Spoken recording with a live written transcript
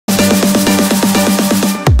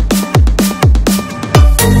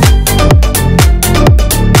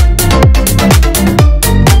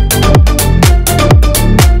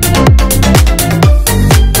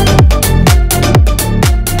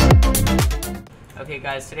Okay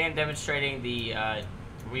guys, today I'm demonstrating the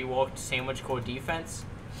reworked sandwich core defense.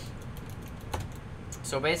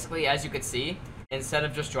 So basically, as you can see, instead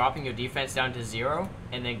of just dropping your defense down to 0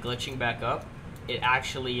 and then glitching back up, it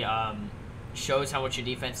actually shows how much your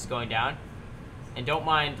defense is going down. And don't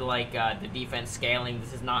mind like the defense scaling.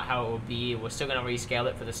 This is not how it will be. We're still gonna rescale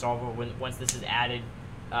it for the solver once this is added,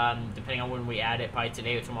 depending on when we add it, probably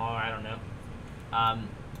today or tomorrow. I don't know.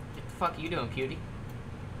 What the fuck are you doing, Pewdie?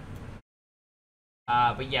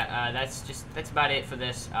 But yeah, that's about it for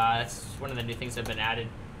this. That's one of the new things that have been added.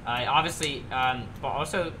 Obviously, but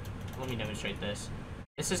also, let me demonstrate this.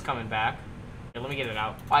 This is coming back. Here, let me get it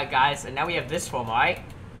out. Alright guys, and now we have this form, alright?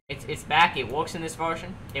 It's back, it works in this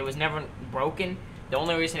version. It was never broken. The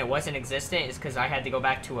only reason it wasn't existent is because I had to go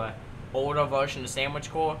back to a older version of Sandwich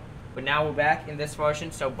Core. But now we're back in this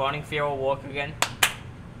version, so Burning Fear will work again.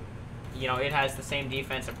 You know, it has the same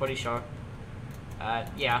defense, I'm pretty sure.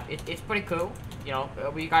 Yeah, it's pretty cool. You know,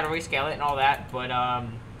 we gotta rescale it and all that, but,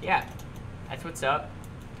 yeah. That's what's up.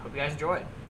 Hope you guys enjoy it.